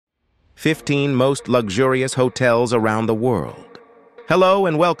15 most luxurious hotels around the world. Hello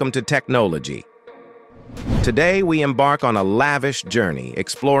and welcome to TechKnowlogy. Today we embark on a lavish journey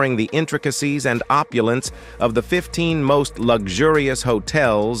exploring the intricacies and opulence of the 15 most luxurious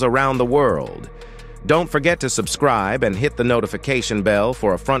hotels around the world. Don't forget to subscribe and hit the notification bell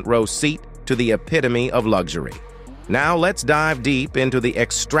for a front row seat to the epitome of luxury. Now let's dive deep into the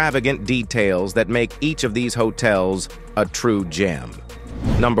extravagant details that make each of these hotels a true gem.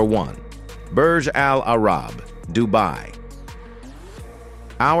 Number 1. Burj Al Arab, Dubai.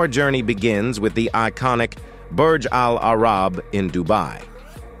 Our journey begins with the iconic Burj Al Arab in Dubai.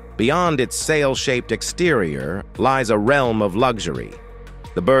 Beyond its sail-shaped exterior lies a realm of luxury.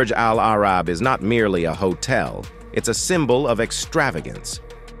 The Burj Al Arab is not merely a hotel, it's a symbol of extravagance.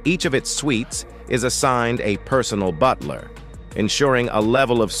 Each of its suites is assigned a personal butler, ensuring a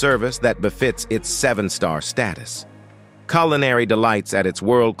level of service that befits its 7-star status. Culinary delights at its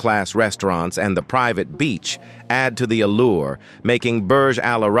world-class restaurants and the private beach add to the allure, making Burj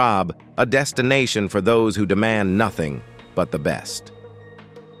Al Arab a destination for those who demand nothing but the best.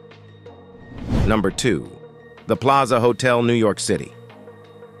 Number 2. The Plaza Hotel, New York City.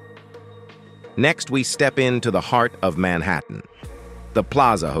 Next, we step into the heart of Manhattan, the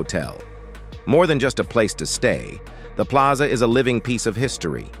Plaza Hotel. More than just a place to stay, the Plaza is a living piece of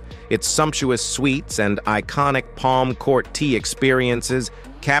history. Its sumptuous suites and iconic palm court tea experiences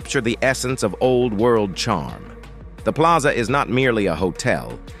capture the essence of old-world charm. The Plaza is not merely a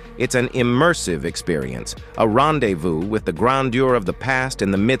hotel, it's an immersive experience, a rendezvous with the grandeur of the past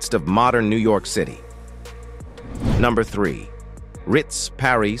in the midst of modern New York City. Number 3. Ritz,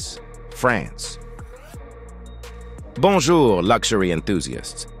 Paris, France. Bonjour, luxury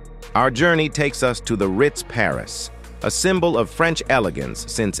enthusiasts. Our journey takes us to the Ritz, Paris, a symbol of French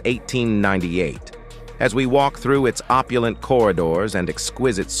elegance since 1898. As we walk through its opulent corridors and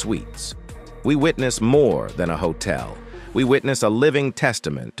exquisite suites, we witness more than a hotel. We witness a living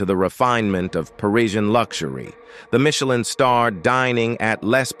testament to the refinement of Parisian luxury. The Michelin-starred dining at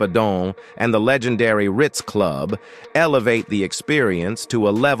Les Badons and the legendary Ritz Club elevate the experience to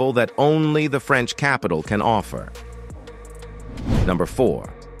a level that only the French capital can offer. Number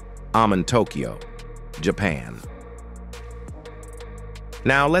 4. Aman Tokyo, Japan.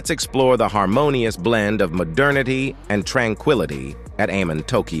 Now let's explore the harmonious blend of modernity and tranquility at Aman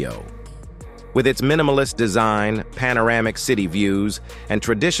Tokyo. With its minimalist design, panoramic city views, and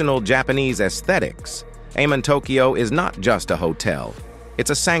traditional Japanese aesthetics, Aman Tokyo is not just a hotel.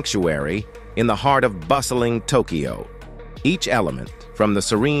 It's a sanctuary in the heart of bustling Tokyo. Each element, from the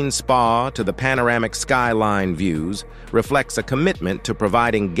serene spa to the panoramic skyline views, reflects a commitment to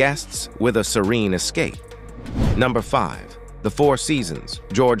providing guests with a serene escape. Number 5. The Four Seasons,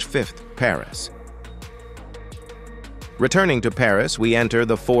 George V, Paris. Returning to Paris, we enter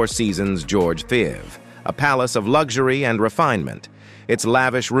the Four Seasons George V, a palace of luxury and refinement. Its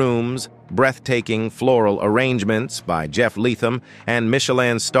lavish rooms, breathtaking floral arrangements by Jeff Leatham, and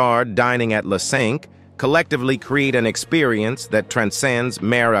Michelin-starred dining at Le Cinq collectively create an experience that transcends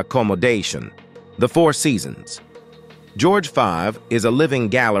mere accommodation. The Four Seasons. George V is a living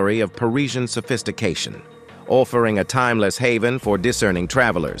gallery of Parisian sophistication, offering a timeless haven for discerning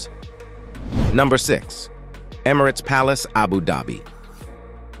travelers. Number 6. Emirates Palace, Abu Dhabi.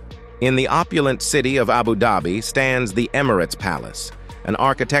 In the opulent city of Abu Dhabi stands the Emirates Palace, an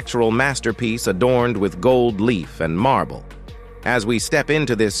architectural masterpiece adorned with gold leaf and marble. As we step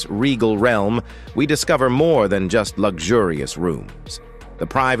into this regal realm, we discover more than just luxurious rooms. The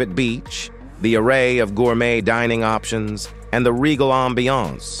private beach, the array of gourmet dining options, and the regal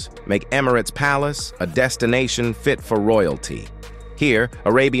ambiance make Emirates Palace a destination fit for royalty. Here,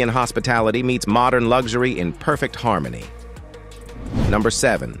 Arabian hospitality meets modern luxury in perfect harmony. Number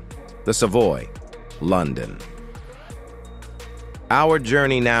 7. The Savoy, London. Our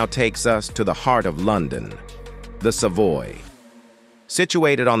journey now takes us to the heart of London, the Savoy.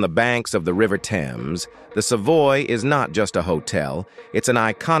 Situated on the banks of the River Thames, the Savoy is not just a hotel, it's an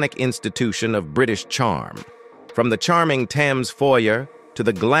iconic institution of British charm. From the charming Thames foyer to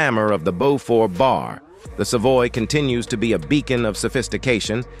the glamour of the Beaufort Bar, the Savoy continues to be a beacon of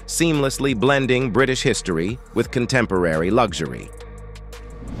sophistication, seamlessly blending British history with contemporary luxury.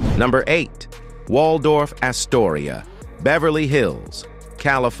 Number 8. Waldorf Astoria, Beverly Hills,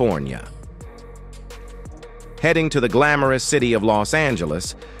 California. Heading to the glamorous city of Los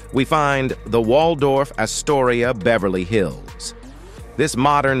Angeles, we find the Waldorf Astoria, Beverly Hills. This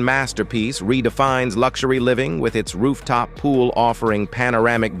modern masterpiece redefines luxury living with its rooftop pool offering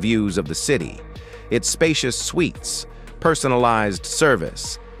panoramic views of the city. Its spacious suites, personalized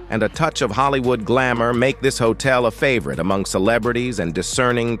service, and a touch of Hollywood glamour make this hotel a favorite among celebrities and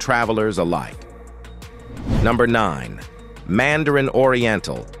discerning travelers alike. Number 9. Mandarin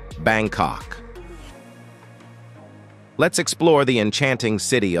Oriental, Bangkok. Let's explore the enchanting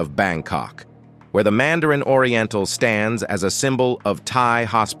city of Bangkok, where the Mandarin Oriental stands as a symbol of Thai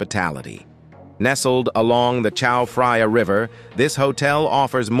hospitality. Nestled along the Chao Phraya River, this hotel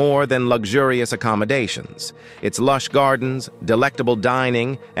offers more than luxurious accommodations. Its lush gardens, delectable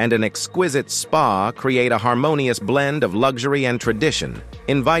dining, and an exquisite spa create a harmonious blend of luxury and tradition,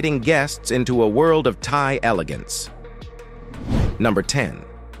 inviting guests into a world of Thai elegance. Number 10.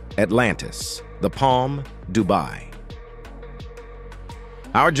 Atlantis, the Palm, Dubai.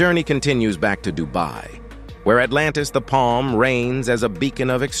 Our journey continues back to Dubai, where Atlantis the Palm reigns as a beacon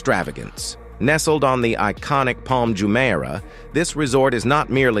of extravagance. Nestled on the iconic Palm Jumeirah, this resort is not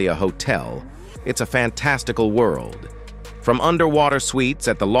merely a hotel, it's a fantastical world. From underwater suites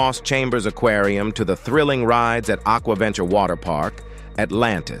at the Lost Chambers Aquarium to the thrilling rides at Aquaventure Water Park,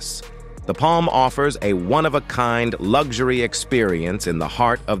 Atlantis, the Palm offers a one-of-a-kind luxury experience in the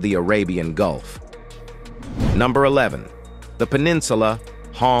heart of the Arabian Gulf. Number 11. The Peninsula,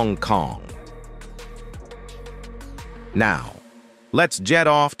 Hong Kong. Now, let's jet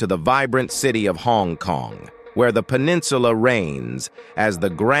off to the vibrant city of Hong Kong, where the peninsula reigns as the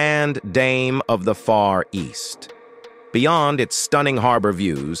Grand Dame of the Far East. Beyond its stunning harbor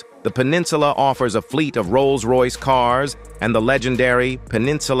views, the peninsula offers a fleet of Rolls-Royce cars and the legendary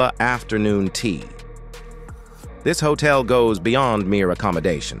Peninsula Afternoon Tea. This hotel goes beyond mere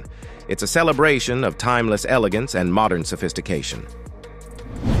accommodation. It's a celebration of timeless elegance and modern sophistication.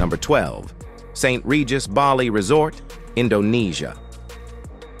 Number 12. St. Regis Bali Resort, Indonesia.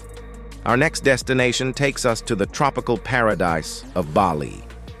 Our next destination takes us to the tropical paradise of Bali,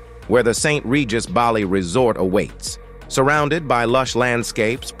 where the St. Regis Bali Resort awaits. Surrounded by lush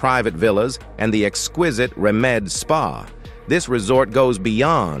landscapes, private villas, and the exquisite Remed Spa, this resort goes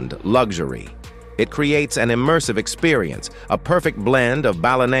beyond luxury. It creates an immersive experience, a perfect blend of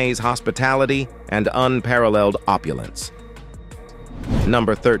Balinese hospitality and unparalleled opulence.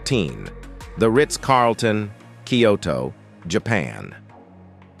 Number 13. The Ritz-Carlton, Kyoto, Japan.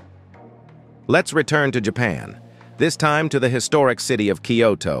 Let's return to Japan, this time to the historic city of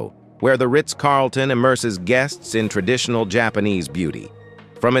Kyoto, where the Ritz-Carlton immerses guests in traditional Japanese beauty.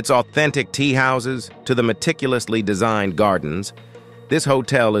 From its authentic tea houses to the meticulously designed gardens, this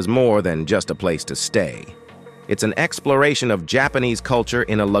hotel is more than just a place to stay. It's an exploration of Japanese culture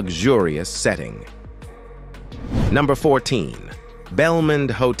in a luxurious setting. Number 14. Belmond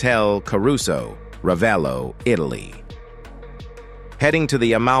Hotel Caruso, Ravello, Italy. Heading to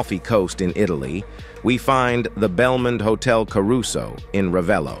the Amalfi Coast in Italy, we find the Belmond Hotel Caruso in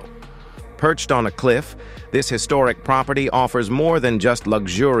Ravello. Perched on a cliff, this historic property offers more than just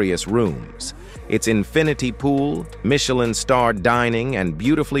luxurious rooms. Its infinity pool, Michelin-starred dining, and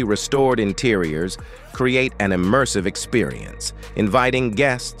beautifully restored interiors create an immersive experience, inviting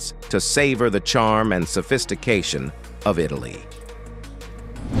guests to savor the charm and sophistication of Italy.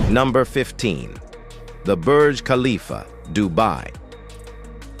 Number 15. The Burj Khalifa, Dubai.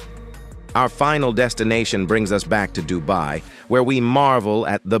 Our final destination brings us back to Dubai, where we marvel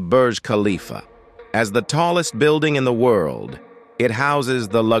at the Burj Khalifa. As the tallest building in the world, it houses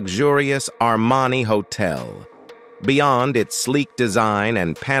the luxurious Armani Hotel. Beyond its sleek design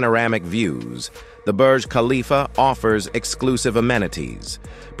and panoramic views, the Burj Khalifa offers exclusive amenities,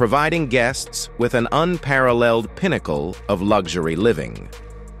 providing guests with an unparalleled pinnacle of luxury living.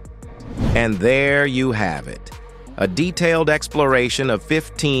 And there you have it, a detailed exploration of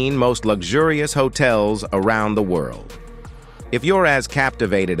 15 most luxurious hotels around the world. If you're as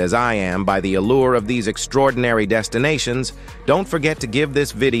captivated as I am by the allure of these extraordinary destinations, don't forget to give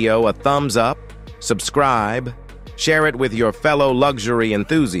this video a thumbs up, subscribe, share it with your fellow luxury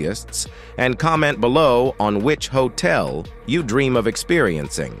enthusiasts, and comment below on which hotel you dream of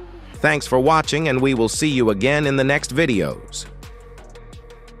experiencing. Thanks for watching, and we will see you again in the next videos.